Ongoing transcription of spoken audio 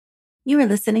You are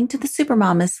listening to the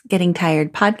Supermom is Getting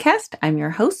Tired podcast. I'm your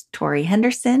host, Tori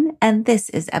Henderson, and this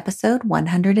is episode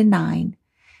 109.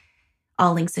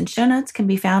 All links and show notes can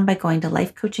be found by going to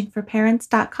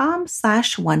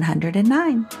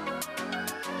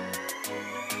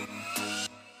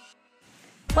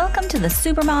lifecoachingforparents.com/109. Welcome to the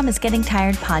Supermom is Getting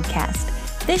Tired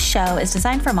podcast. This show is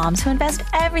designed for moms who invest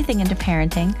everything into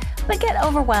parenting, but get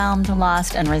overwhelmed,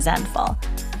 lost, and resentful.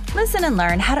 Listen and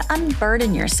learn how to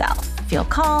unburden yourself. Feel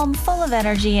calm, full of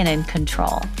energy, and in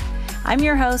control. I'm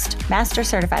your host, Master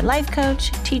Certified Life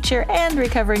Coach, teacher, and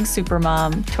recovering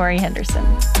supermom, Tori Henderson.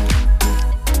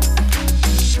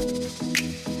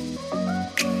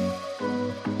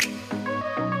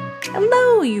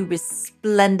 Hello, you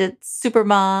resplendent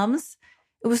supermoms.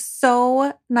 It was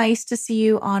so nice to see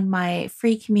you on my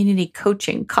free community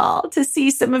coaching call, to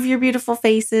see some of your beautiful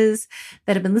faces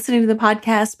that have been listening to the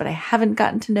podcast, but I haven't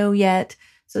gotten to know yet.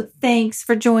 So thanks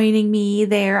for joining me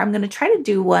there. I'm going to try to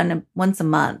do one once a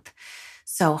month.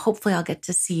 So hopefully I'll get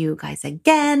to see you guys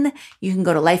again. You can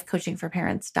go to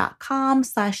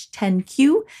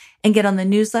lifecoachingforparents.com/10Q and get on the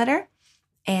newsletter.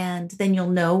 And then you'll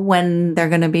know when they're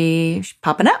going to be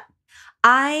popping up.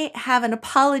 I have an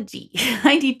apology.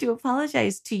 I need to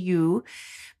apologize to you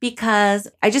because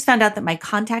I just found out that my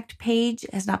contact page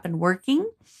has not been working.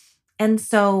 And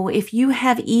so if you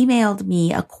have emailed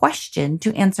me a question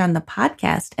to answer on the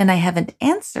podcast and I haven't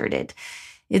answered it,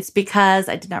 it's because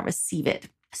I did not receive it.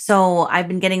 So I've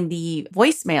been getting the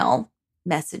voicemail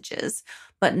messages,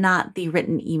 but not the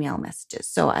written email messages.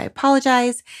 So I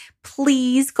apologize.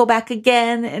 Please go back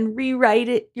again and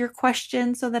rewrite your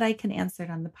question so that I can answer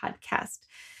it on the podcast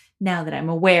now that I'm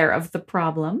aware of the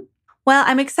problem. Well,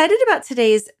 I'm excited about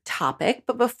today's topic,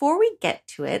 but before we get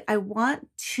to it, I want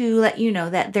to let you know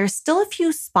that there's still a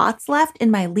few spots left in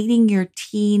my Leading Your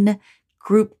Teen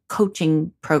group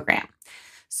coaching program.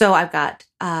 So I've got,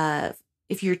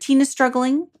 if your teen is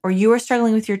struggling or you are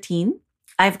struggling with your teen,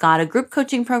 I've got a group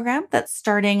coaching program that's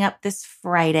starting up this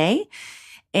Friday,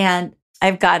 and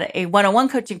I've got a one-on-one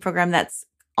coaching program that's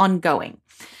ongoing.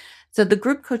 So the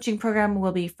group coaching program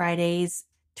will be Fridays,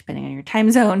 depending on your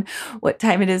time zone, what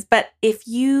time it is. But if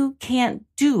you can't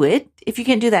do it, if you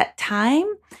can't do that time,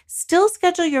 still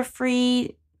schedule your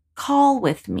free call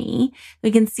with me. We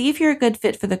can see if you're a good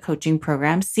fit for the coaching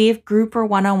program, see if group or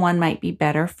one-on-one might be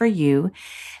better for you.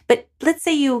 But let's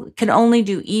say you can only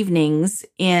do evenings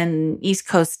in East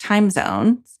Coast time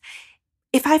zones.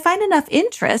 If I find enough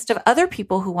interest of other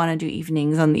people who want to do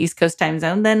evenings on the East Coast time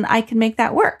zone, then I can make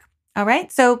that work. All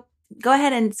right. So go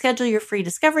ahead and schedule your free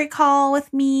discovery call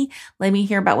with me. Let me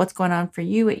hear about what's going on for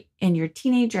you and your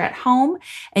teenager at home.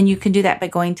 And you can do that by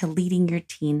going to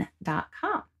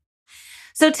leadingyourteen.com.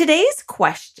 So today's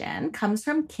question comes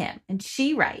from Kim, and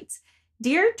she writes,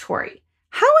 "Dear Tori,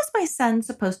 how is my son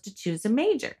supposed to choose a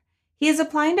major? He is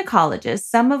applying to colleges,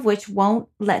 some of which won't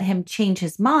let him change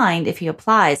his mind if he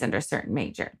applies under a certain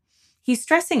major. He's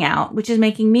stressing out, which is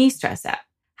making me stress out.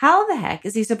 How the heck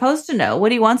is he supposed to know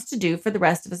what he wants to do for the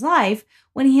rest of his life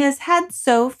when he has had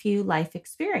so few life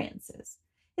experiences?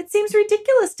 It seems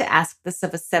ridiculous to ask this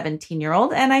of a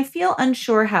 17-year-old, and I feel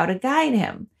unsure how to guide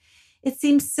him. It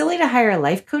seems silly to hire a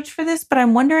life coach for this, but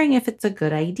I'm wondering if it's a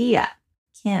good idea."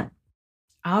 Kim.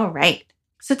 All right.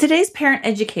 So today's parent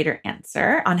educator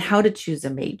answer on how to choose a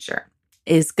major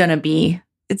is going to be,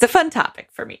 it's a fun topic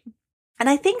for me. And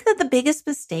I think that the biggest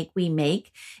mistake we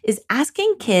make is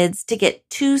asking kids to get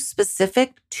too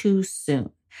specific too soon.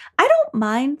 I don't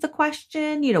mind the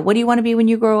question, what do you want to be when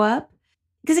you grow up?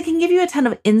 Because it can give you a ton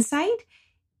of insight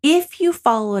if you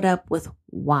follow it up with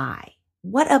why.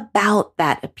 What about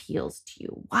that appeals to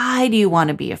you? Why do you want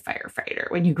to be a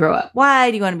firefighter when you grow up? Why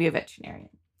do you want to be a veterinarian?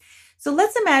 So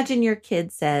let's imagine your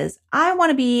kid says, "I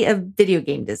want to be a video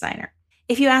game designer."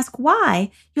 If you ask why,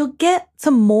 you'll get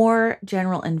some more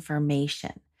general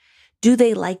information. Do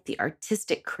they like the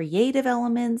artistic, creative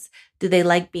elements? Do they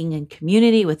like being in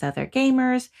community with other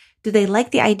gamers? Do they like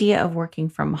the idea of working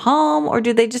from home? Or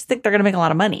do they just think they're going to make a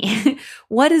lot of money?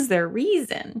 What is their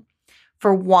reason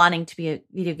for wanting to be a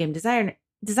video game designer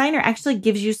actually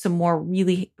gives you some more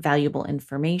really valuable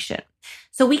information.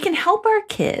 So we can help our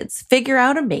kids figure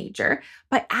out a major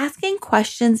by asking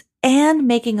questions and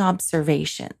making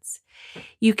observations.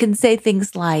 You can say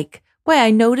things like, "Boy,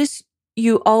 I notice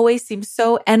you always seem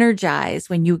so energized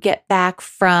when you get back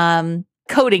from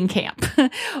coding camp,"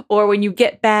 or when you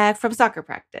get back from soccer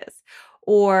practice,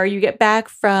 or you get back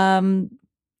from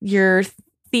your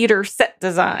theater set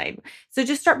design. So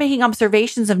just start making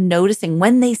observations of noticing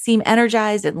when they seem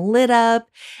energized and lit up,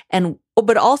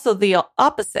 but also the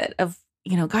opposite of,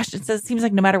 gosh, it seems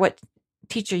like no matter what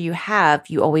teacher you have,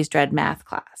 you always dread math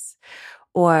class.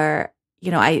 Or,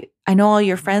 I I know all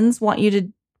your friends want you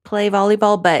to play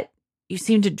volleyball, but you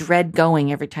seem to dread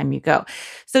going every time you go.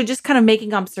 So just kind of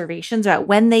making observations about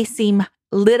when they seem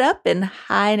lit up and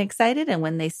high and excited and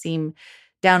when they seem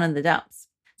down in the dumps.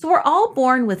 So we're all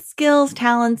born with skills,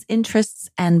 talents, interests,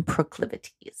 and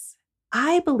proclivities.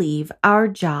 I believe our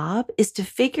job is to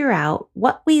figure out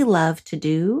what we love to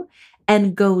do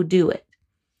and go do it.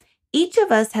 Each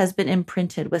of us has been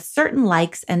imprinted with certain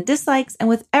likes and dislikes, and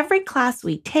with every class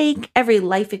we take, every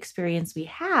life experience we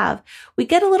have, we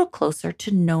get a little closer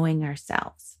to knowing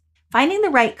ourselves. Finding the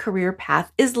right career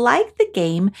path is like the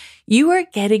game You Are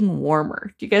Getting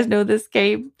Warmer. Do you guys know this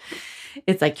game?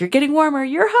 It's like you're getting warmer,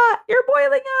 you're hot, you're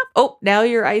boiling up. Oh, now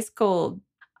you're ice cold.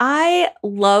 I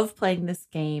love playing this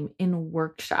game in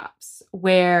workshops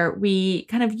where we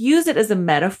kind of use it as a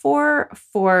metaphor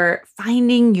for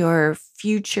finding your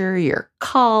future, your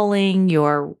calling,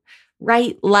 your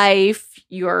right life,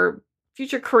 your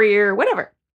future career,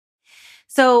 whatever.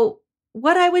 So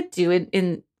what I would do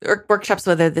in workshops,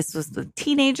 whether this was with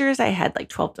teenagers, I had like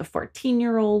 12 to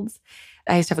 14-year-olds.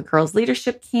 I used to have a girls'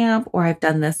 leadership camp, or I've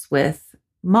done this with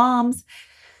moms.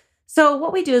 So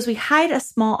what we do is we hide a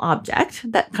small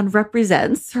object that kind of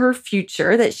represents her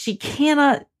future that she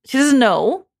doesn't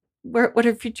know what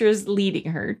her future is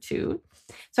leading her to.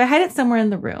 So I hide it somewhere in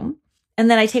the room. And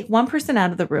then I take one person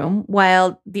out of the room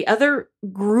while the other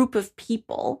group of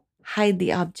people hide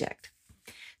the object.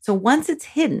 So once it's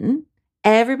hidden,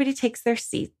 everybody takes their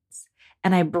seats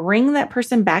and I bring that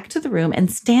person back to the room and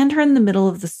stand her in the middle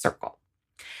of the circle.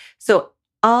 So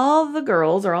all the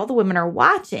girls or all the women are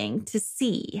watching to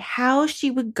see how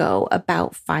she would go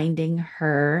about finding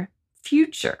her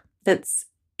future that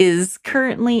is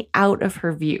currently out of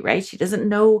her view, right? She doesn't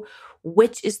know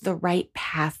which is the right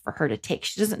path for her to take.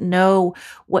 She doesn't know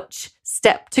which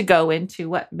step to go into,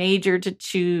 what major to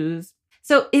choose.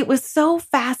 So it was so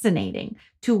fascinating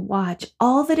to watch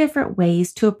all the different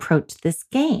ways to approach this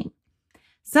game.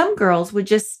 Some girls would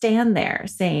just stand there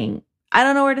saying, I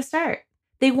don't know where to start.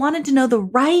 They wanted to know the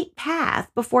right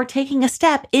path before taking a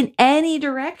step in any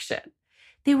direction.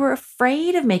 They were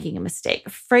afraid of making a mistake,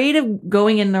 afraid of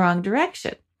going in the wrong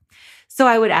direction. So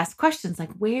I would ask questions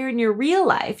like, where in your real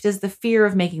life does the fear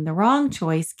of making the wrong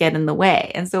choice get in the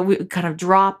way? And so we would kind of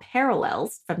draw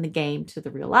parallels from the game to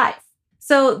the real life.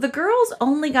 So the girls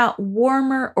only got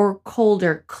warmer or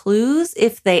colder clues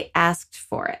if they asked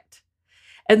for it.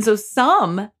 And so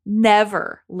some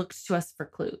never looked to us for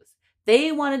clues.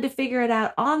 They wanted to figure it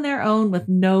out on their own with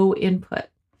no input.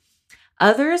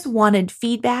 Others wanted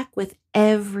feedback with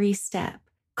every step,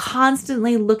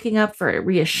 constantly looking up for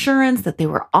reassurance that they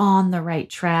were on the right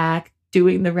track,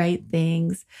 doing the right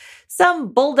things.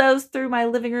 Some bulldozed through my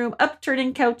living room,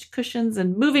 upturning couch cushions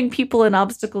and moving people and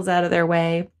obstacles out of their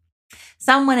way.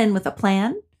 Some went in with a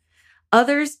plan.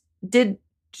 Others did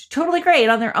totally great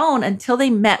on their own until they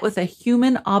met with a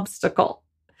human obstacle.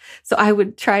 So I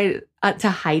would try to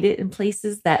hide it in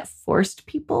places that forced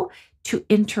people to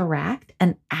interact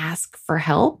and ask for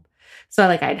help. So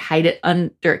I'd hide it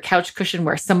under a couch cushion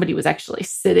where somebody was actually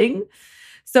sitting.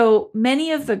 So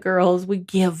many of the girls would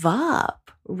give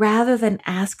up rather than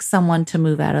ask someone to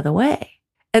move out of the way.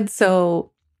 And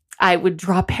so I would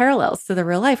draw parallels to the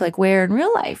real life, like where in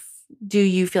real life do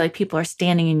you feel like people are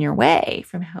standing in your way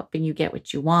from helping you get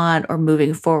what you want or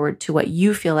moving forward to what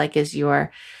you feel like is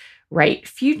your right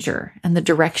future and the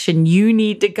direction you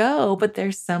need to go, but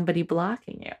there's somebody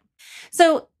blocking you.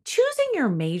 So choosing your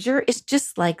major is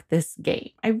just like this game.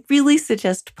 I really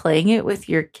suggest playing it with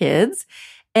your kids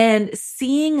and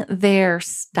seeing their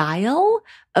style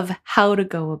of how to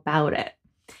go about it.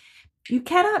 You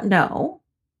cannot know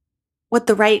what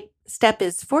the right step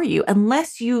is for you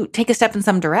unless you take a step in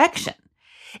some direction.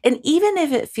 And even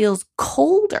if it feels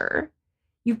colder,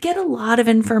 you get a lot of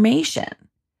information.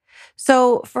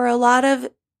 So for a lot of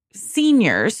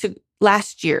seniors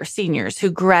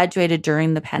who graduated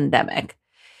during the pandemic,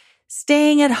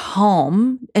 staying at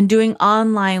home and doing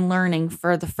online learning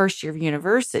for the first year of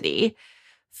university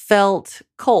felt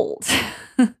cold.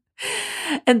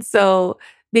 And so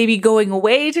maybe going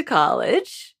away to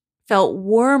college felt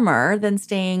warmer than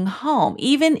staying home.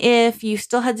 Even if you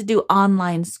still had to do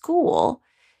online school,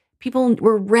 a lot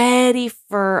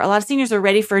of seniors are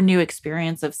ready for a new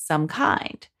experience of some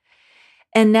kind.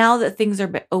 And now that things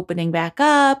are opening back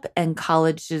up and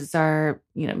colleges are,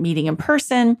 meeting in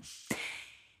person,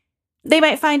 they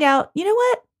might find out, you know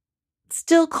what? It's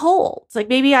still cold. It's like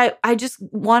maybe I just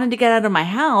wanted to get out of my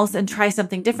house and try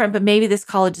something different, but maybe this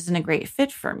college isn't a great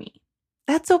fit for me.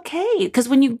 That's okay. Because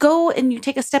when you go and you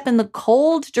take a step in the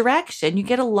cold direction, you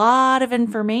get a lot of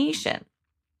information.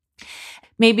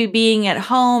 Maybe being at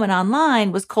home and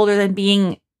online was colder than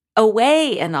being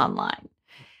away and online.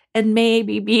 And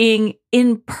maybe being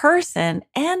in person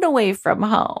and away from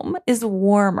home is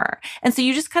warmer. And so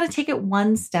you just kind of take it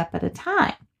one step at a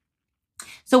time.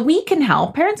 So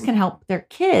parents can help their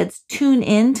kids tune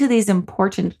into these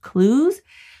important clues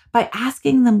by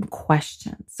asking them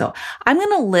questions. So I'm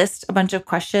going to list a bunch of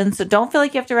questions. So don't feel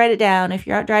like you have to write it down. If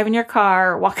you're out driving your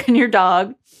car or walking your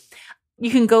dog, you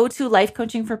can go to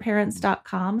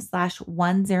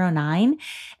lifecoachingforparents.com/109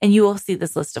 and you will see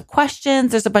this list of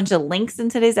questions. There's a bunch of links in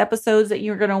today's episodes that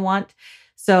you're going to want.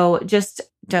 So just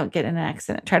don't get in an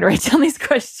accident. Try to write down these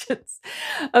questions.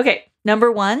 Okay.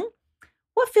 Number 1,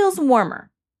 what feels warmer?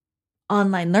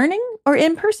 Online learning or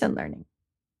in-person learning?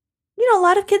 A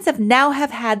lot of kids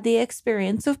have had the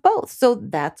experience of both. So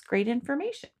that's great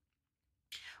information.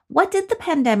 What did the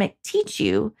pandemic teach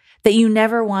you that you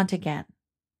never want again?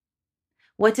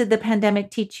 What did the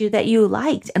pandemic teach you that you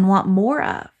liked and want more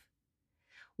of?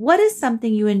 What is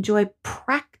something you enjoy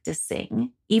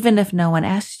practicing, even if no one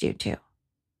asked you to?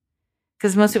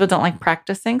 Because most people don't like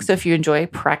practicing. So if you enjoy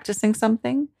practicing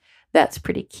something, that's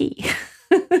pretty key.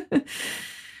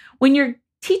 When your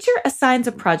teacher assigns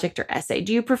a project or essay,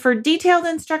 do you prefer detailed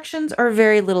instructions or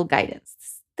very little guidance?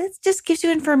 This just gives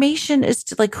you information as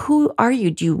to who are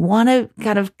you? Do you want to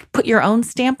kind of put your own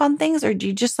stamp on things, or do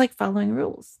you just like following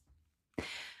rules?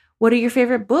 What are your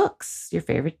favorite books, your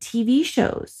favorite TV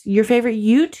shows, your favorite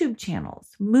YouTube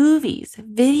channels, movies,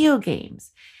 video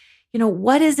games?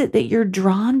 What is it that you're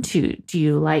drawn to? Do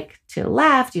you like to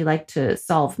laugh? Do you like to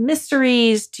solve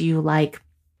mysteries? Do you like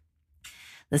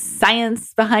the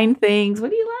science behind things? What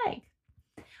do you like?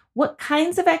 What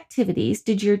kinds of activities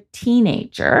did your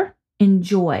teenager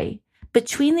enjoy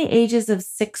between the ages of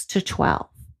 6 to 12?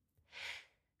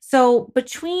 So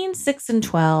between 6 and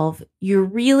 12, you're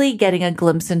really getting a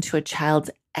glimpse into a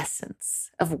child's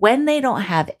essence of when they don't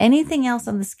have anything else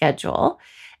on the schedule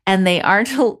and they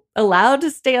aren't allowed to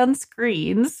stay on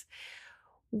screens.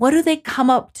 What do they come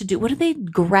up to do? What do they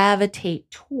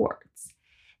gravitate towards?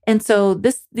 And so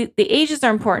the ages are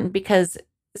important because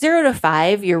 0 to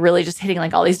 5, you're really just hitting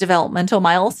all these developmental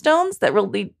milestones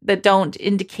that don't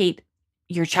indicate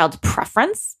your child's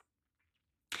preference.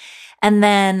 And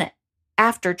then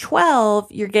after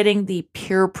 12, you're getting the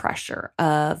peer pressure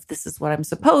of this is what I'm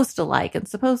supposed to like and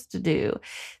supposed to do.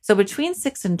 So between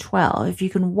 6 and 12, if you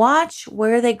can watch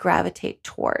where they gravitate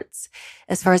towards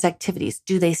as far as activities,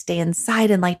 do they stay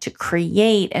inside and like to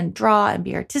create and draw and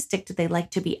be artistic? Do they like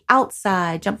to be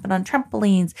outside, jumping on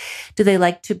trampolines? Do they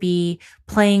like to be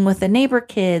playing with the neighbor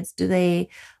kids? Do they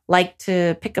like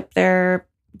to pick up their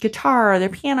guitar or their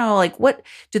piano? What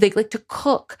do they like to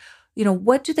cook?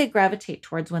 What do they gravitate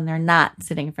towards when they're not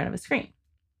sitting in front of a screen?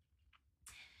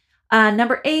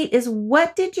 Number 8 is,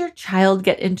 what did your child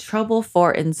get in trouble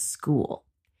for in school?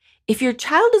 If your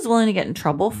child is willing to get in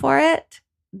trouble for it,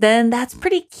 then that's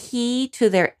pretty key to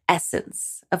their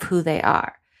essence of who they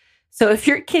are. So if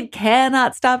your kid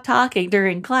cannot stop talking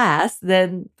during class,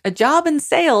 then a job in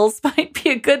sales might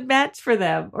be a good match for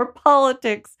them, or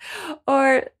politics,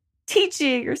 or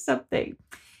teaching, or something.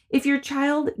 If your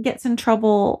child gets in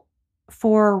trouble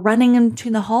for running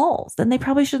into the halls, then they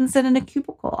probably shouldn't sit in a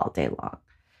cubicle all day long,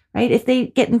 right? If they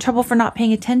get in trouble for not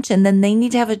paying attention, then they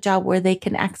need to have a job where they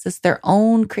can access their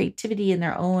own creativity and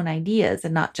their own ideas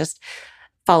and not just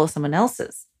follow someone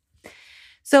else's.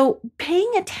 So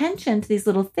paying attention to these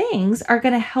little things are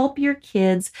going to help your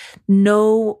kids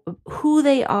know who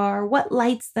they are, what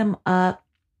lights them up,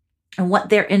 and what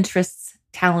their interests,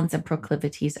 talents, and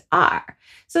proclivities are.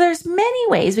 So there's many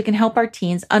ways we can help our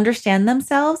teens understand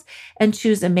themselves and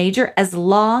choose a major, as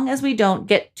long as we don't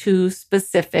get too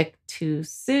specific too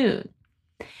soon.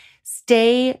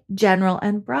 Stay general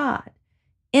and broad.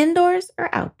 Indoors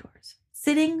or outdoors,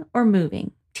 sitting or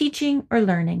moving, teaching or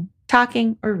learning,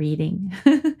 talking or reading.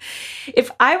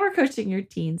 If I were coaching your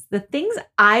teens, the things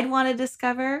I'd want to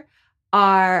discover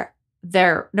are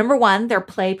number 1, their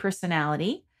play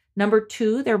personality. Number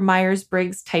 2, their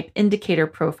Myers-Briggs type indicator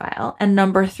profile. And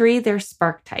number 3, their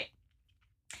spark type.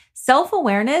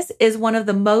 Self-awareness is one of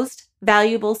the most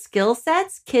valuable skill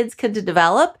sets kids can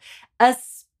develop,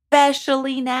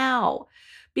 especially now,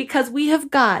 because we have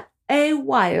got a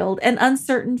wild and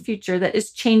uncertain future that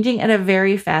is changing at a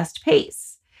very fast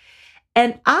pace.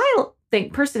 And I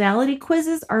think personality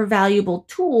quizzes are valuable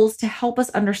tools to help us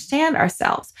understand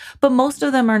ourselves, but most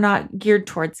of them are not geared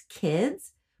towards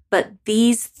kids. But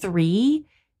these 3,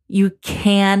 you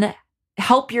can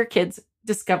help your kids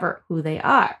discover who they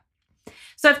are.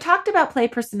 So I've talked about play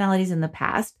personalities in the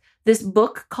past. This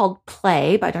book called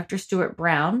Play by Dr. Stuart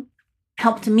Brown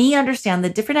helped me understand the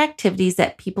different activities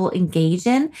that people engage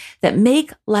in that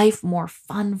make life more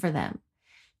fun for them.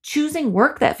 choosing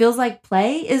work that feels like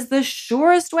play is the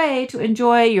surest way to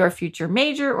enjoy your future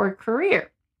major or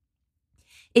career.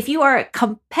 If you are a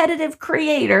competitive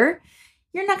creator,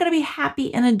 you're not going to be happy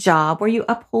in a job where you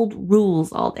uphold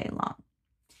rules all day long.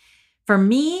 For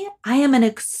me, I am an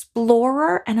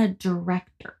explorer and a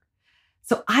director.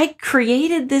 So I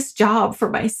created this job for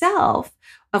myself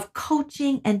of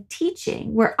coaching and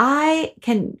teaching where I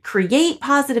can create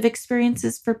positive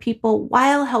experiences for people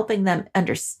while helping them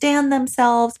understand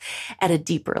themselves at a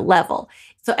deeper level.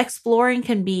 So exploring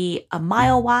can be a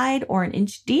mile wide or an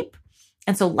inch deep.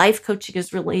 And so life coaching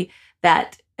is really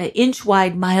that inch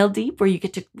wide, mile deep, where you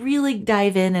get to really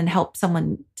dive in and help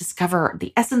someone discover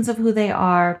the essence of who they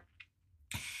are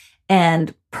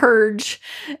and purge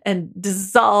and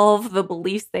dissolve the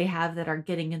beliefs they have that are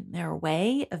getting in their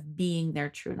way of being their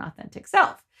true and authentic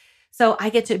self. So I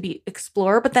get to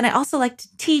explore, but then I also like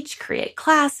to teach, create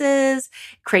classes,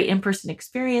 create in-person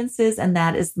experiences, and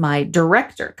that is my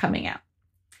director coming out.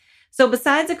 So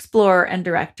besides explorer and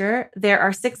director, there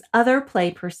are 6 other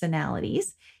play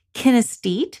personalities.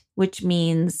 Kinesthete, which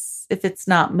means if it's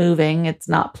not moving, it's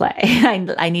not play.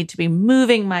 I need to be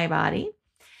moving my body.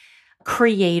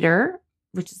 Creator,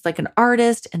 which is like an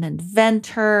artist, an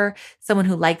inventor, someone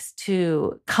who likes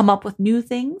to come up with new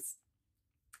things.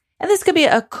 And this could be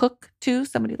a cook too,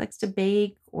 somebody who likes to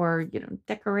bake or,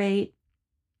 decorate.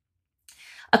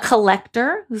 A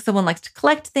collector, who's someone likes to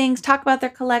collect things, talk about their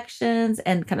collections,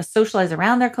 and kind of socialize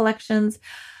around their collections.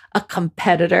 A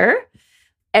competitor,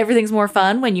 everything's more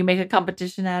fun when you make a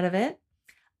competition out of it.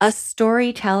 A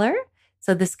storyteller,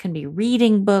 so this can be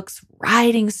reading books,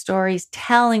 writing stories,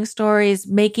 telling stories,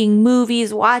 making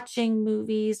movies, watching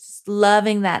movies, just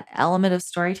loving that element of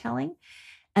storytelling.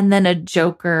 And then a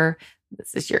joker,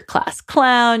 this is your class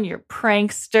clown, your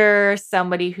prankster,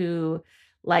 somebody who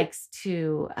likes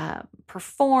to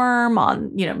perform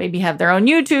on, maybe have their own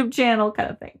YouTube channel kind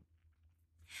of thing.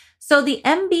 So the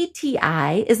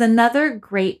MBTI is another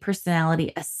great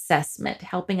personality assessment,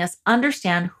 helping us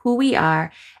understand who we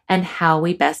are and how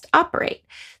we best operate.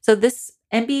 So this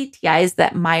MBTI is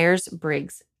that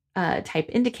Myers-Briggs type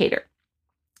indicator.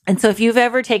 And so if you've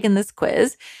ever taken this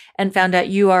quiz and found out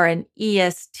you are an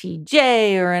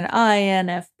ESTJ or an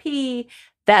INFP,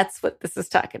 that's what this is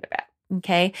talking about.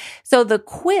 Okay. So the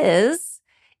quiz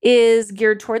is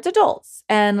geared towards adults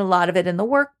and a lot of it in the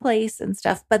workplace and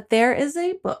stuff. But there is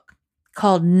a book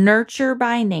called Nurture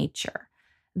by Nature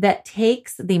that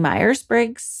takes the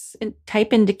Myers-Briggs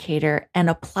type indicator and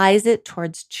applies it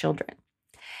towards children.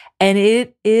 And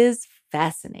it is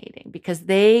fascinating because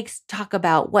they talk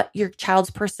about what your child's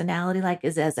personality like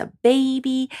is as a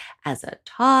baby, as a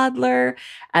toddler,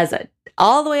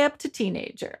 all the way up to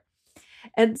teenager.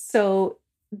 And so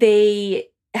they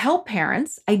help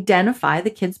parents identify the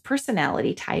kids'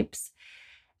 personality types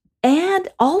and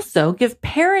also give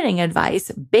parenting advice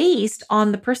based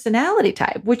on the personality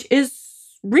type, which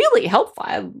is really helpful.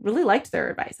 I really liked their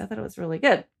advice. I thought it was really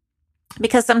good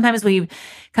because sometimes we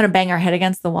kind of bang our head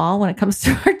against the wall when it comes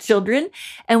to our children.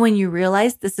 And when you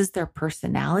realize this is their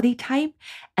personality type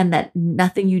and that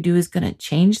nothing you do is going to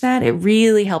change that, it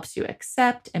really helps you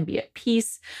accept and be at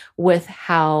peace with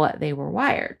how they were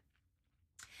wired.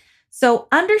 So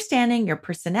understanding your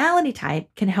personality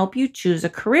type can help you choose a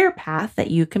career path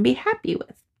that you can be happy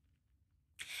with.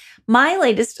 My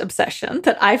latest obsession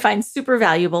that I find super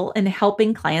valuable in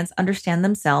helping clients understand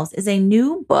themselves is a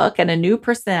new book and a new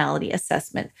personality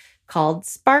assessment called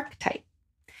Spark Type.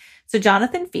 So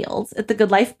Jonathan Fields at the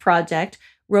Good Life Project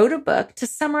wrote a book to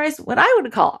summarize what I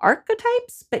would call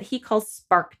archetypes, but he calls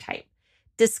Spark Type.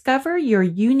 Discover your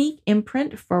unique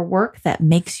imprint for work that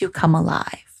makes you come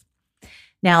alive.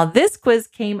 Now, this quiz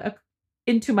came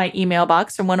into my email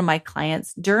box from one of my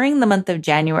clients during the month of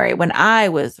January when I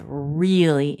was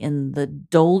really in the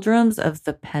doldrums of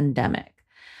the pandemic.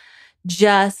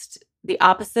 Just the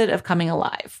opposite of coming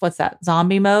alive. What's that?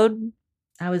 Zombie mode?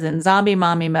 I was in zombie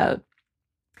mommy mode.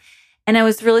 And I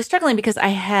was really struggling because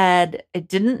I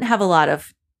didn't have a lot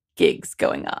of gigs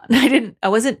going on. I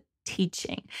wasn't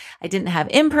teaching. I didn't have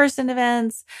in-person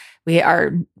events.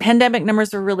 Our pandemic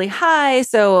numbers were really high.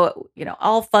 So,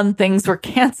 all fun things were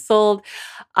canceled.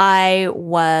 I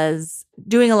was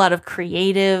doing a lot of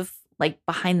creative, like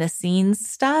behind the scenes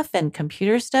stuff and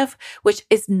computer stuff, which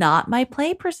is not my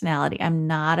play personality. I'm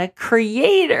not a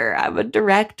creator. I'm a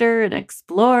director, an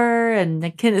explorer, and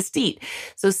a kinesthete.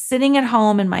 So sitting at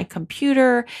home in my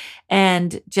computer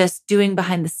and just doing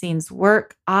behind the scenes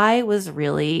work, I was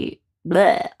really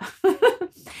bleh.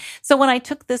 So when I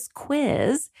took this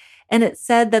quiz and it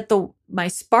said that my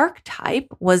spark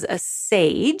type was a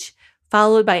sage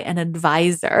followed by an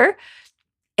advisor,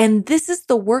 And this is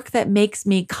the work that makes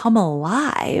me come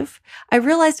alive. I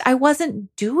realized I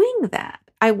wasn't doing that.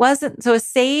 I wasn't. So a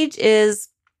sage is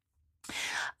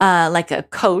like a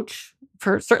coach,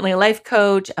 for certainly a life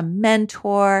coach, a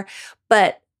mentor,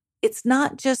 but it's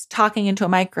not just talking into a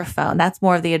microphone. That's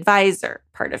more of the advisor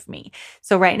part of me.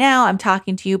 So right now I'm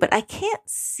talking to you, but I can't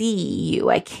see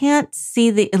you. I can't see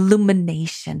the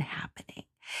illumination happening.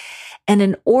 And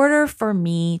in order for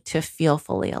me to feel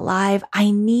fully alive, I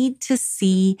need to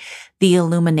see the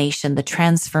illumination, the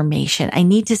transformation. I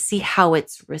need to see how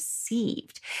it's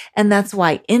received. And that's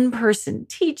why in-person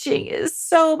teaching is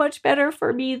so much better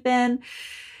for me than,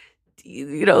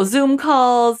 Zoom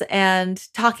calls and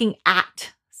talking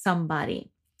at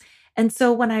somebody. And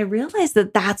so when I realized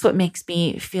that that's what makes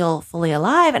me feel fully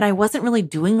alive, and I wasn't really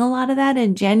doing a lot of that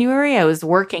in January, I was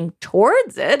working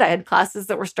towards it. I had classes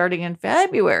that were starting in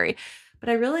February, but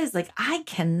I realized I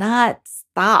cannot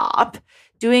stop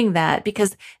doing that,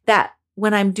 because that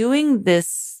when I'm doing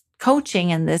this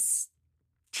coaching and this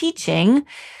teaching,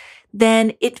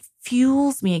 then it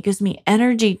fuels me. It gives me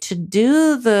energy to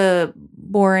do the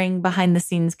boring behind the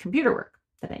scenes computer work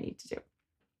that I need to do.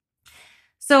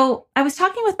 So I was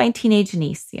talking with my teenage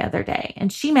niece the other day,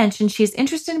 and she mentioned she's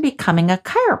interested in becoming a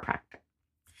chiropractor.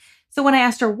 So when I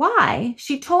asked her why,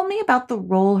 she told me about the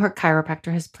role her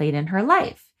chiropractor has played in her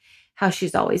life, how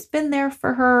she's always been there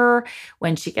for her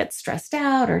when she gets stressed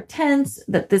out or tense,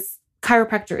 that this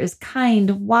chiropractor is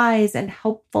kind, wise, and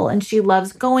helpful, and she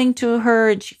loves going to her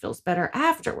and she feels better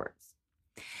afterwards.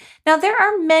 Now, there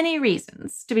are many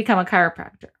reasons to become a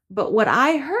chiropractor, but what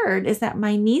I heard is that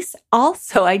my niece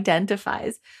also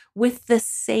identifies with the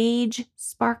sage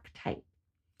spark type.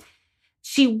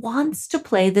 She wants to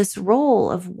play this role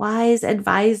of wise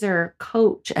advisor,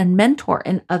 coach, and mentor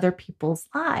in other people's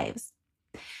lives.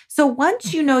 So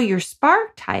once you know your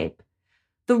spark type,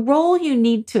 the role you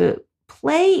need to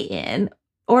play in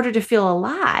order to feel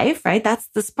alive, right? That's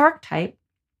the spark type.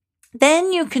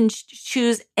 Then you can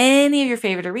choose any of your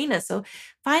favorite arenas. So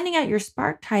finding out your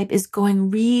spark type is going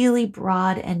really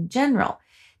broad and general.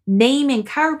 Naming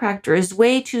chiropractor is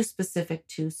way too specific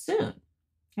too soon,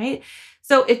 right?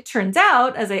 So it turns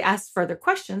out, as I asked further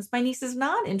questions, my niece is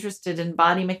not interested in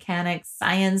body mechanics,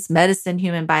 science, medicine,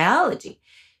 human biology.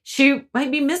 She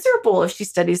might be miserable if she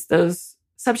studies those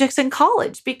subjects in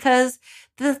college, because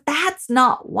that's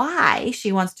not why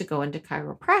she wants to go into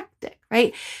chiropractic,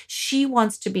 right? She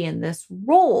wants to be in this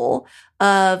role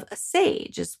of a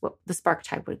sage, is what the spark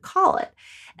type would call it.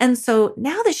 And so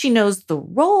now that she knows the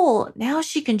role, now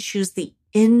she can choose the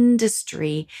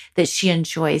industry that she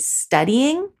enjoys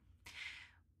studying,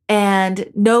 and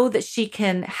know that she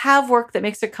can have work that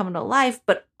makes her come to life,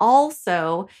 but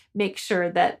also make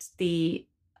sure that the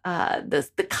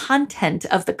content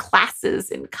of the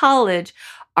classes in college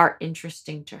are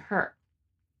interesting to her.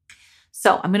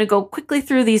 So I'm going to go quickly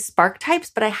through these spark types,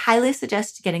 but I highly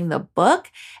suggest getting the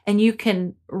book, and you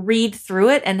can read through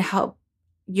it and help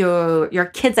your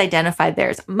kids identify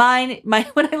theirs. Mine,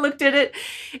 when I looked at it,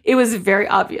 it was very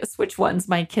obvious which ones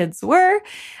my kids were.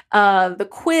 The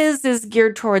quiz is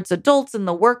geared towards adults in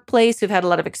the workplace who've had a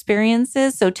lot of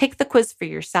experiences. So take the quiz for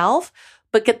yourself,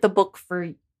 but get the book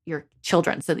for your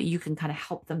children so that you can kind of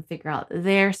help them figure out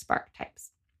their spark types.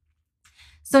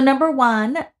 So number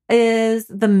 1 is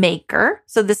the maker.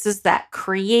 So this is that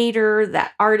creator,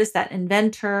 that artist, that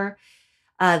inventor.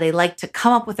 They like to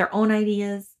come up with their own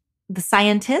ideas. The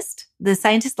scientist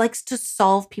likes to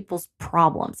solve people's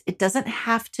problems. It doesn't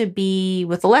have to be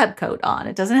with a lab coat on.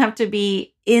 It doesn't have to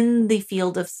be in the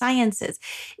field of sciences.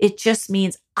 It just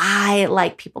means I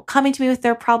like people coming to me with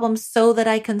their problems so that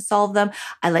I can solve them.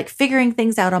 I like figuring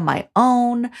things out on my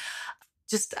own.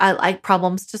 I like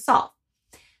problems to solve.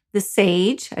 The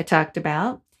sage I talked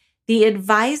about. The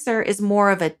advisor is more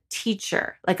of a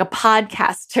teacher, like a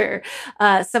podcaster,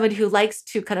 somebody who likes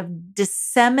to kind of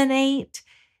disseminate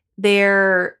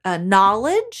their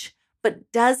knowledge,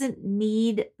 but doesn't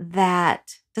need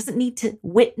to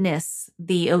witness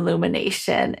the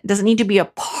illumination, doesn't need to be a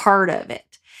part of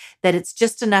it, that it's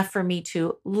just enough for me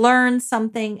to learn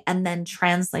something and then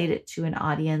translate it to an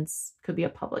audience. Could be a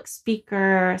public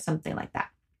speaker, something like that.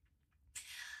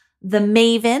 The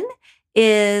maven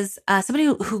is somebody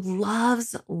who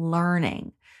loves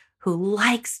learning, who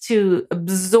likes to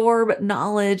absorb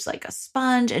knowledge like a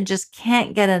sponge and just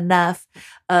can't get enough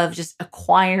of just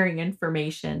acquiring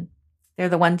information. They're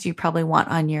the ones you probably want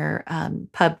on your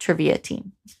pub trivia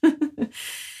team.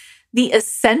 The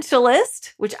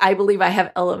essentialist, which I believe I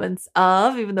have elements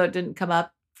of, even though it didn't come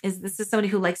up, this is somebody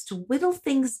who likes to whittle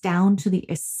things down to the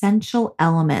essential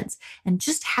elements and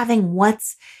just having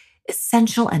what's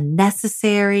essential and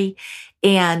necessary.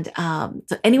 And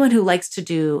so anyone who likes to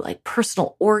do like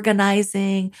personal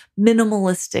organizing,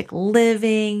 minimalistic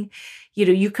living,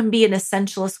 you can be an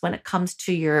essentialist when it comes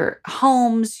to your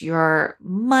homes, your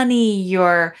money,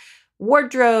 your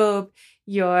wardrobe,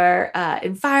 your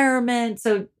environment.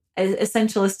 So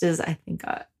essentialist is, I think,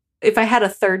 if I had a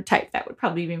third type, that would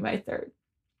probably be my third.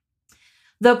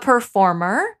 The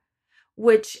performer,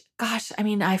 which, gosh, I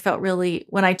mean, I felt really,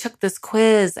 when I took this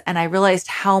quiz and I realized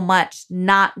how much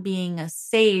not being a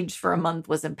sage for a month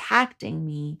was impacting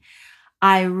me,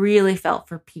 I really felt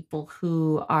for people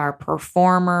who are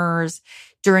performers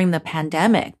during the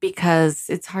pandemic, because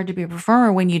it's hard to be a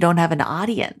performer when you don't have an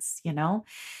audience,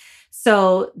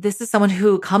 So this is someone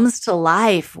who comes to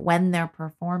life when they're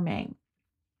performing.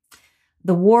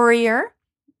 The warrior,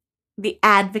 the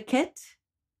advocate,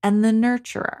 and the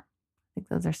nurturer. I think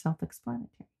those are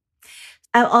self-explanatory.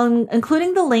 I'm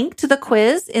including the link to the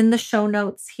quiz in the show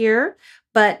notes here,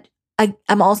 but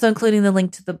I'm also including the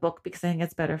link to the book because I think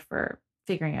it's better for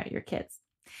figuring out your kids.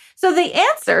 So the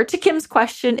answer to Kim's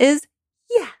question is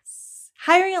yes.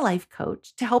 Hiring a life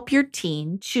coach to help your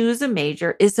teen choose a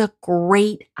major is a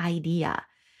great idea.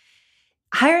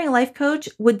 Hiring a life coach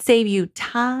would save you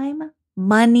time,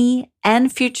 money,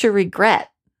 and future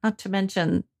regret, not to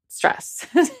mention stress,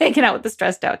 hanging out with the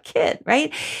stressed out kid,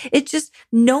 right? It's just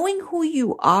knowing who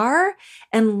you are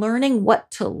and learning what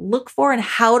to look for and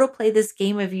how to play this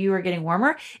game of you are getting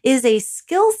warmer is a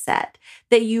skill set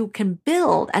that you can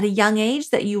build at a young age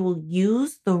that you will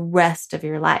use the rest of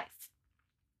your life.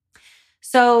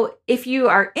 So if you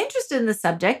are interested in the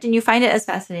subject and you find it as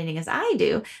fascinating as I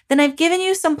do, then I've given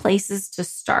you some places to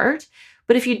start.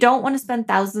 But if you don't want to spend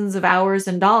thousands of hours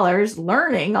and dollars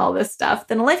learning all this stuff,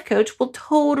 then a life coach will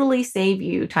totally save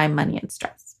you time, money, and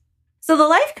stress. So the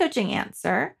life coaching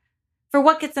answer for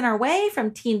what gets in our way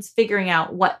from teens figuring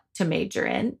out what to major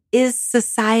in is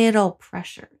societal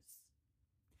pressures.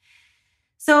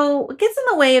 So what gets in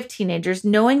the way of teenagers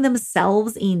knowing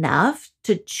themselves enough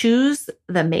to choose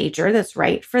the major that's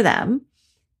right for them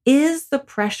is the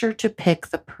pressure to pick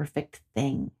the perfect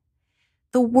thing.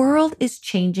 The world is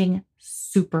changing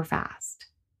super fast.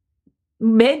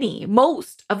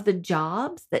 Most of the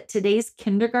jobs that today's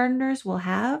kindergartners will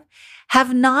have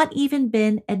not even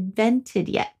been invented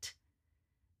yet.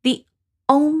 The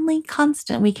only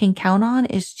constant we can count on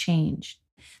is change.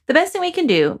 The best thing we can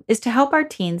do is to help our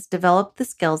teens develop the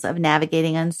skills of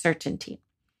navigating uncertainty.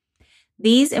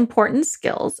 These important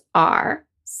skills are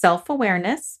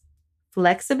self-awareness,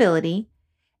 flexibility,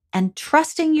 and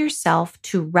trusting yourself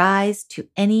to rise to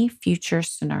any future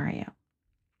scenario.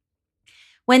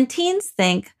 When teens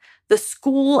think the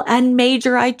school and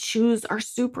major I choose are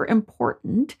super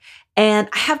important and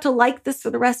I have to like this for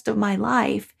the rest of my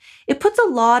life, it puts a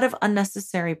lot of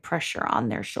unnecessary pressure on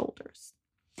their shoulders.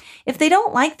 If they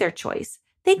don't like their choice,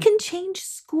 they can change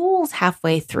schools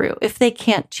halfway through if they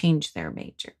can't change their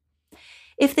major.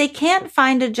 If they can't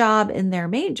find a job in their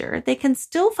major, they can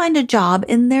still find a job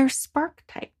in their spark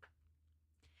type.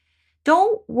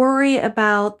 Don't worry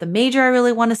about the major I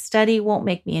really want to study won't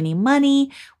make me any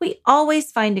money. We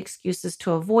always find excuses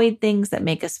to avoid things that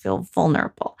make us feel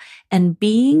vulnerable. And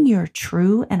being your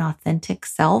true and authentic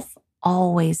self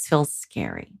always feels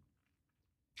scary.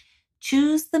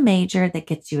 Choose the major that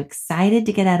gets you excited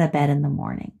to get out of bed in the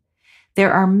morning.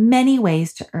 There are many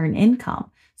ways to earn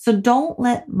income, so don't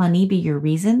let money be your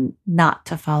reason not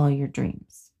to follow your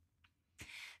dreams.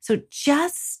 So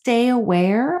just stay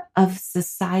aware of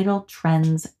societal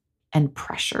trends and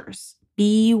pressures.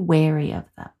 Be wary of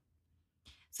them.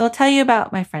 So I'll tell you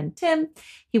about my friend Tim.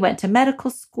 He went to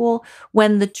medical school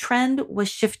when the trend was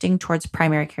shifting towards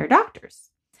primary care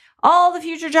doctors. All the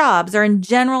future jobs are in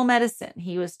general medicine,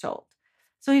 he was told.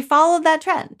 So he followed that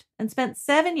trend and spent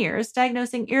 7 years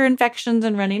diagnosing ear infections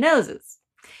and runny noses.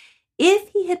 If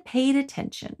he had paid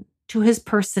attention to his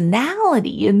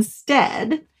personality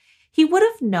instead, he would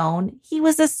have known he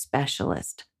was a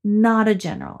specialist, not a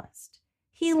generalist.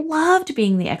 He loved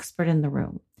being the expert in the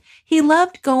room. He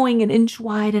loved going an inch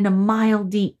wide and a mile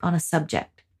deep on a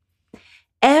subject.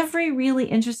 Every really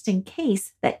interesting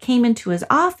case that came into his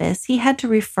office, he had to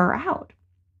refer out.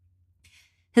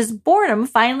 His boredom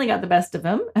finally got the best of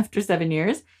him after 7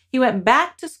 years. He went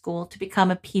back to school to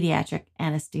become a pediatric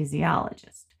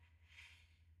anesthesiologist.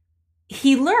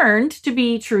 He learned to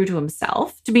be true to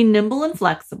himself, to be nimble and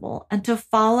flexible, and to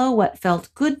follow what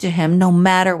felt good to him no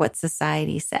matter what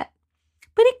society said.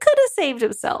 But he could have saved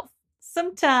himself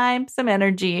some time, some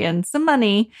energy, and some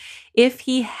money if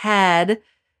he had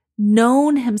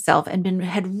known himself and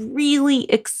had really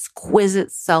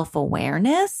exquisite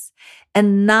self-awareness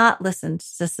and not listened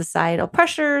to societal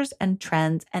pressures and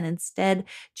trends, and instead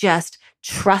just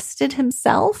trusted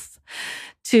himself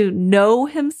to know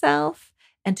himself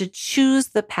and to choose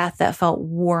the path that felt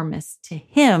warmest to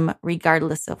him,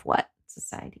 regardless of what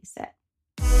society said.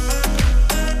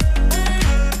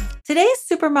 Today's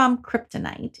Supermom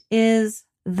Kryptonite is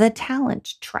the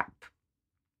talent trap.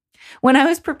 When I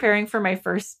was preparing for my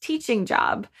first teaching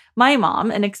job, my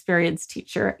mom, an experienced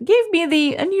teacher, gave me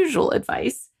the unusual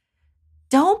advice: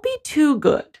 don't be too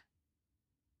good.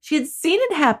 She had seen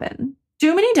it happen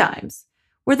too many times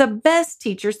where the best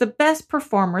teachers, the best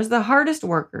performers, the hardest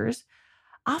workers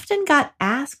often got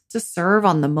asked to serve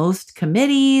on the most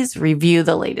committees, review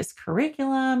the latest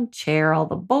curriculum, chair all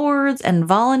the boards, and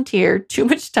volunteer too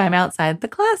much time outside the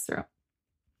classroom.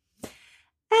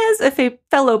 As a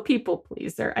fellow people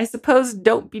pleaser, I suppose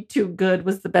don't be too good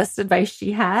was the best advice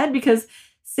she had, because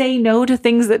say no to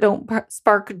things that don't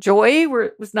spark joy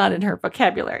was not in her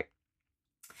vocabulary.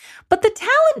 But the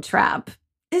talent trap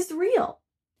is real.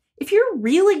 If you're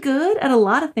really good at a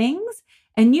lot of things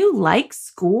and you like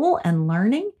school and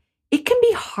learning, it can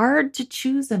be hard to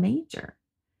choose a major.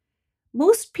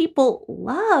 Most people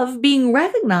love being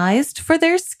recognized for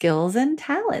their skills and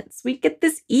talents. We get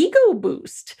this ego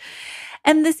boost.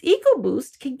 And this ego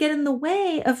boost can get in the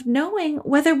way of knowing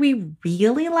whether we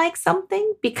really like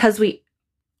something, because we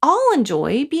all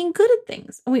enjoy being good at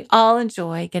things and we all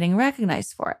enjoy getting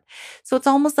recognized for it. So it's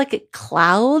almost like it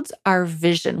clouds our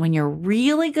vision. When you're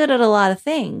really good at a lot of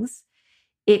things,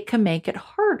 it can make it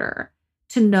harder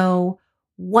to know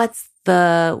what's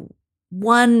the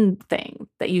one thing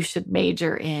that you should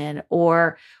major in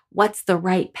or what's the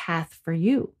right path for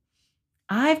you.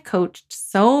 I've coached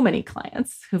so many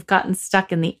clients who've gotten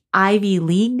stuck in the Ivy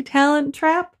League talent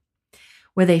trap,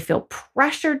 where they feel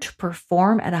pressured to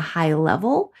perform at a high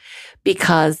level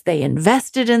because they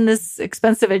invested in this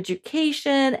expensive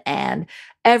education and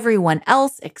everyone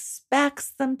else expects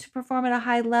them to perform at a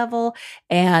high level,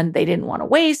 and they didn't want to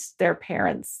waste their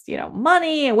parents',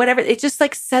 money and whatever. It just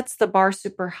sets the bar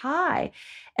super high.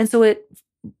 And so it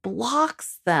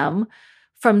blocks them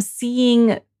from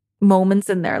seeing moments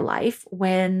in their life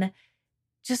when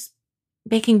just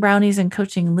baking brownies and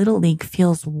coaching Little League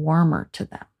feels warmer to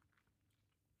them.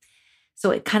 So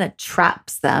it kind of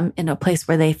traps them in a place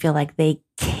where they feel like they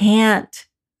can't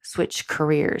switch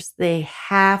careers. They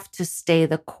have to stay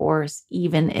the course,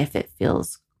 even if it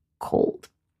feels cold.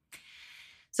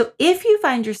 So if you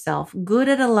find yourself good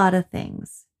at a lot of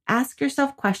things, ask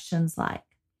yourself questions like,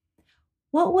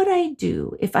 what would I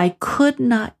do if I could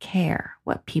not care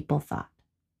what people thought?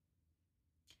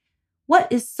 What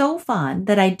is so fun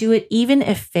that I do it even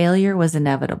if failure was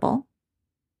inevitable?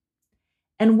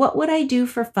 And what would I do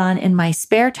for fun in my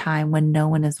spare time when no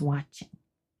one is watching?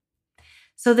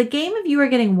 So the game of You Are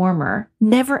Getting Warmer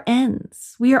never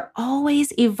ends. We are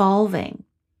always evolving.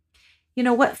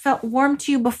 What felt warm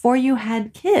to you before you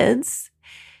had kids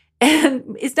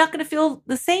and it's not going to feel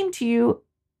the same to you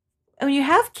when you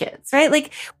have kids, right?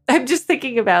 I'm just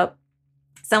thinking about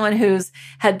someone who's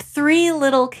had 3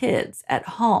 little kids at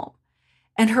home.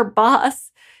 And her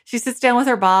boss, she sits down with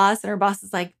her boss and her boss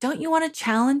is like, don't you want to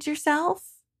challenge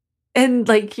yourself and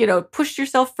push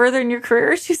yourself further in your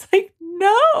career? She's like,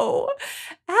 no,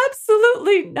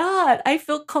 absolutely not. I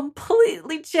feel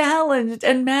completely challenged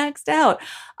and maxed out.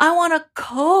 I want to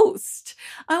coast.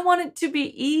 I want it to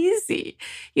be easy.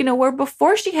 Where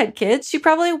before she had kids, she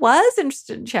probably was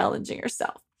interested in challenging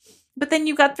herself. But then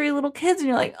you've got 3 little kids and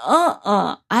you're like,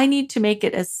 I need to make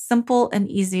it as simple and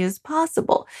easy as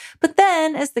possible. But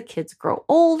then as the kids grow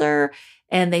older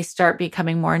and they start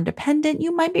becoming more independent,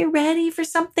 you might be ready for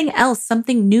something else,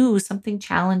 something new, something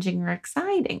challenging or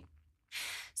exciting.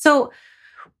 So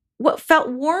what felt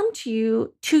warm to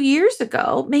you 2 years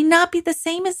ago may not be the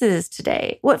same as it is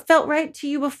today. What felt right to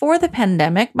you before the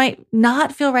pandemic might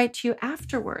not feel right to you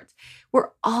afterwards. We're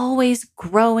always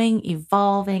growing,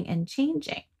 evolving, and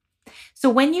changing. So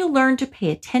when you learn to pay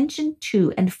attention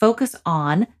to and focus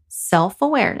on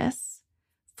self-awareness,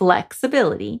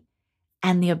 flexibility,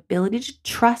 and the ability to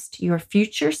trust your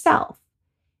future self,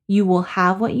 you will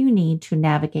have what you need to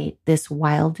navigate this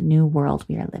wild new world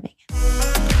we are living in.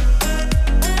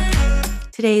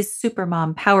 Today's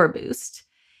Supermom Power Boost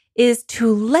is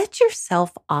to let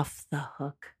yourself off the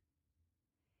hook.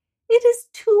 It is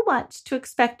too much to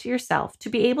expect yourself to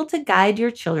be able to guide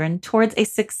your children towards a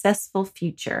successful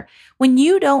future when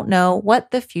you don't know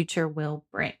what the future will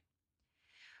bring.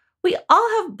 We all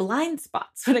have blind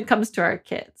spots when it comes to our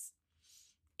kids.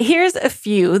 Here's a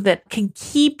few that can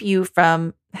keep you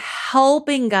from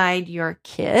helping guide your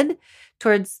kid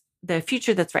towards the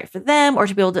future that's right for them, or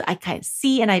to be able to I kind of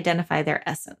see and identify their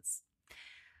essence.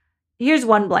 Here's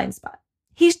one blind spot.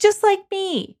 He's just like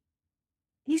me.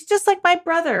 He's just like my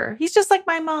brother. He's just like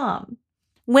my mom.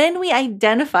 When we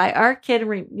identify our kid,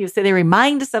 you say they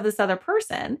remind us of this other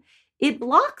person, it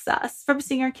blocks us from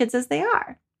seeing our kids as they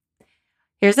are.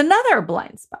 Here's another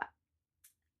blind spot.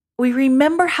 We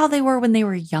remember how they were when they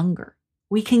were younger.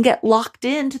 We can get locked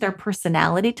into their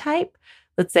personality type,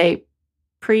 let's say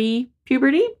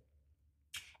pre-puberty,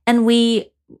 and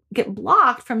we get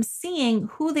blocked from seeing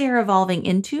who they are evolving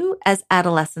into as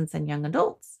adolescents and young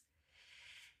adults.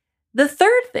 The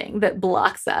third thing that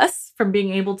blocks us from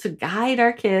being able to guide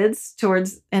our kids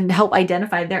towards and help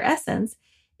identify their essence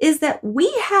is that we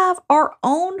have our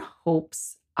own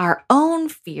hopes, our own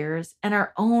fears, and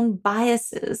our own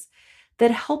biases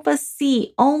that help us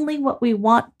see only what we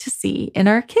want to see in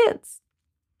our kids.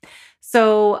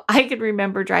 So I can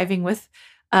remember driving with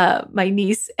my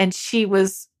niece, and she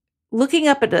was looking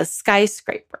up at a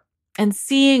skyscraper and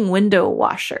seeing window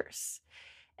washers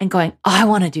and going, oh, I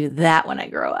want to do that when I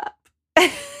grow up.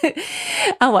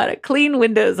 I want to clean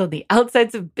windows on the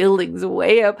outsides of buildings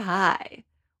way up high.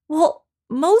 Well,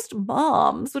 most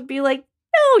moms would be like,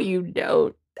 no, you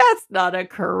don't. That's not a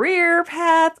career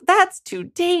path. That's too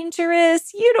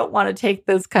dangerous. You don't want to take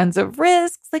those kinds of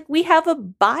risks. Like, we have a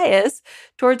bias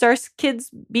towards our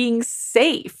kids being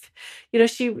safe.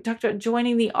 She talked about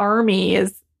joining the army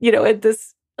as, at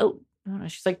this, I don't know,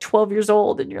 she's like 12 years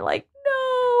old. And you're like,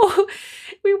 no,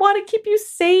 we want to keep you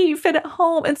safe and at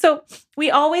home. And so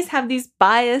we always have these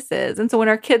biases. And so when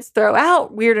our kids throw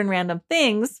out weird and random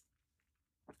things,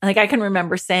 like I can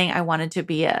remember saying I wanted to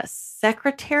be a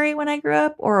secretary when I grew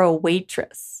up or a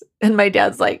waitress. And my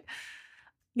dad's like,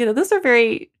 those are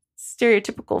very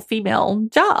stereotypical female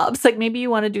jobs. Like maybe you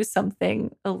want to do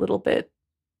something a little bit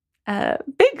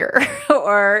bigger.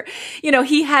 Or,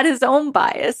 he had his own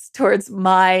bias towards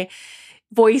my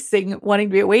voicing wanting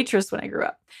to be a waitress when I grew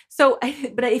up.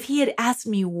 But if he had asked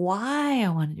me why I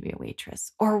wanted to be a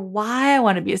waitress or why I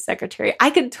want to be a secretary,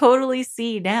 I could totally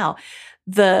see now.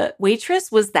 The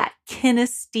waitress was that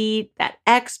kinesthete, that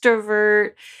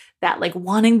extrovert, that like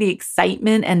wanting the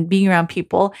excitement and being around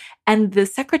people. And the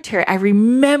secretary, I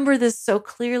remember this so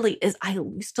clearly, is I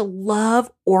used to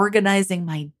love organizing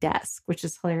my desk, which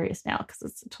is hilarious now because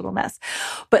it's a total mess.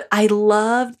 But I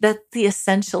loved that the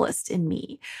essentialist in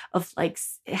me of like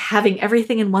having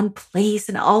everything in one place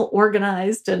and all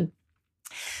organized and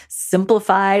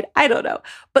simplified. I don't know.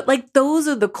 But like those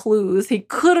are the clues he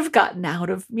could have gotten out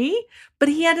of me, but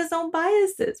he had his own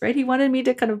biases, right? He wanted me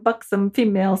to kind of buck some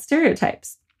female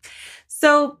stereotypes.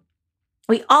 So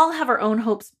we all have our own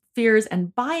hopes, fears,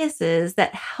 and biases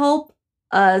that help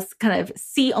us kind of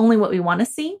see only what we want to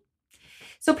see.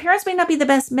 So parents may not be the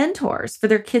best mentors for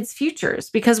their kids' futures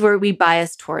because we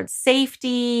bias towards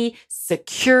safety,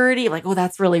 security, like, oh,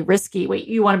 that's really risky. Wait,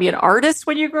 you want to be an artist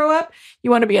when you grow up?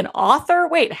 You want to be an author?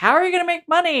 Wait, how are you going to make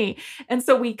money? And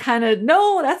so we kind of,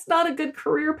 no, that's not a good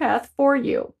career path for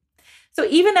you. So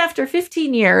even after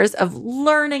 15 years of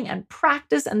learning and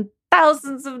practice and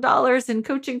thousands of dollars in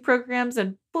coaching programs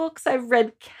and books I've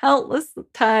read countless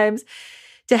times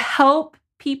to help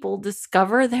people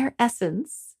discover their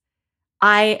essence,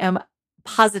 I am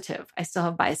positive I still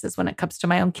have biases when it comes to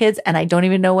my own kids, and I don't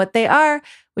even know what they are,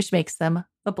 which makes them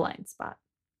a blind spot.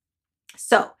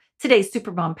 So today's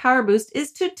Supermom Power Boost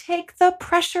is to take the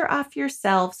pressure off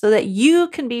yourself so that you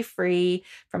can be free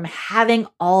from having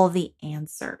all the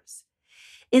answers.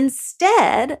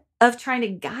 Instead of trying to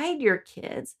guide your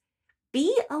kids,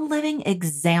 be a living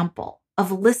example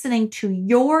of listening to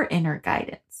your inner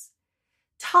guidance.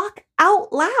 Talk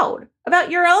out loud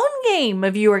about your own game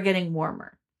of you are getting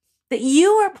warmer, that you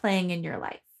are playing in your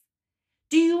life.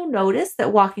 Do you notice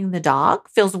that walking the dog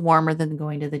feels warmer than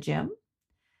going to the gym?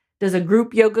 Does a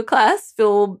group yoga class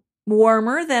feel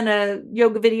warmer than a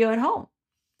yoga video at home?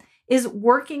 Is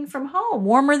working from home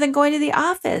warmer than going to the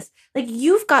office? Like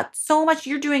you've got so much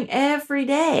you're doing every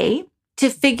day to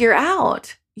figure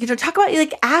out. Talk about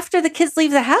like after the kids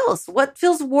leave the house, what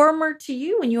feels warmer to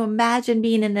you when you imagine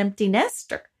being an empty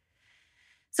nester?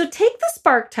 So take the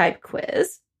Spark Type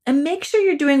quiz and make sure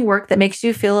you're doing work that makes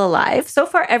you feel alive. So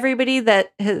far, everybody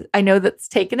that I know that's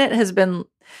taken it has been,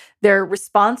 their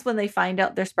response when they find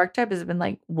out their Spark Type has been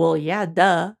like, well, yeah,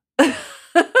 duh.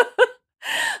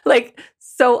 Like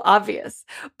so obvious.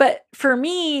 But for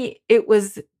me,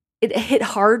 it hit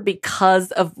hard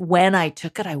because of when I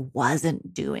took it, I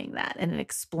wasn't doing that. And it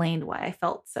explained why I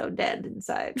felt so dead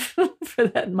inside for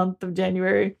that month of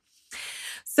January.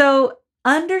 So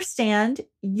understand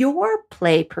your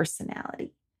play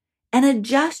personality and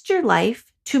adjust your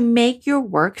life to make your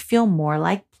work feel more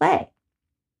like play.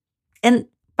 And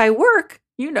by work,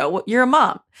 you're a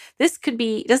mom. This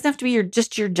doesn't have to be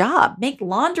just your job. Make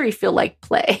laundry feel like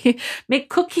play. Make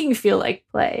cooking feel like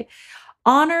play.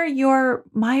 Honor your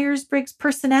Myers-Briggs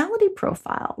personality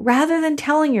profile rather than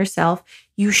telling yourself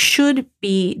you should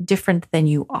be different than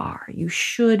you are. You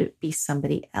should be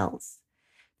somebody else.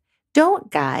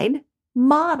 Don't guide,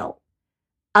 model.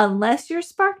 Unless your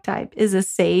spark type is a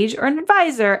sage or an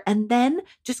advisor, and then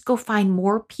just go find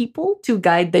more people to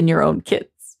guide than your own kids.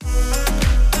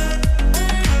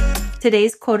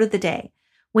 Today's quote of the day: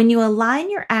 when you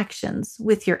align your actions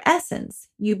with your essence,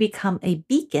 you become a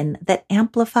beacon that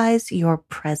amplifies your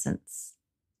presence.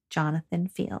 Jonathan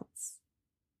Fields.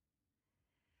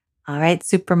 All right,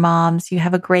 super moms, you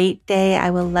have a great day.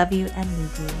 I will love you and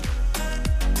leave you.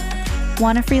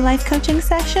 Want a free life coaching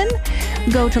session?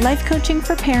 Go to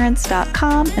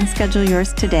lifecoachingforparents.com and schedule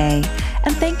yours today.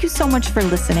 And thank you so much for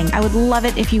listening. I would love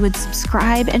it if you would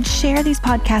subscribe and share these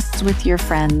podcasts with your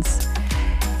friends.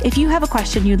 If you have a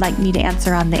question you'd like me to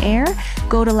answer on the air,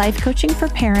 go to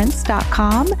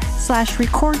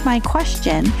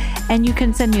lifecoachingforparents.com/record-my-question, and you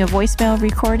can send me a voicemail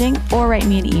recording or write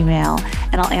me an email,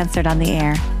 and I'll answer it on the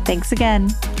air. Thanks again.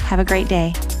 Have a great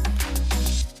day.